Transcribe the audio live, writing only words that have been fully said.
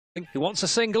He wants a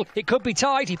single. It could be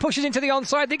tight. He pushes into the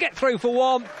onside. They get through for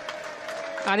one.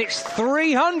 And it's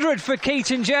 300 for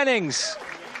Keaton Jennings.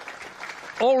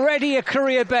 Already a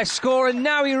career best score, and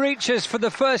now he reaches for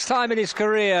the first time in his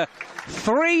career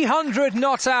 300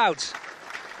 not out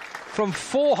from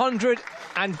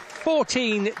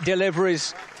 414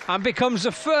 deliveries, and becomes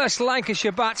the first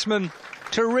Lancashire batsman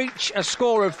to reach a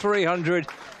score of 300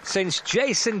 since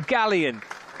Jason Gallion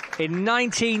in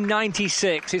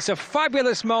 1996. It's a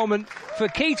fabulous moment for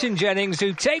Keaton Jennings,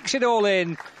 who takes it all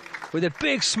in with a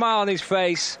big smile on his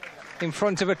face in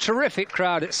front of a terrific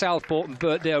crowd at Southport and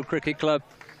Birkdale Cricket Club.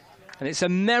 And it's a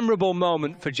memorable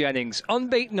moment for Jennings,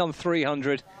 unbeaten on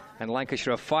 300, and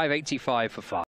Lancashire are 585 for 5.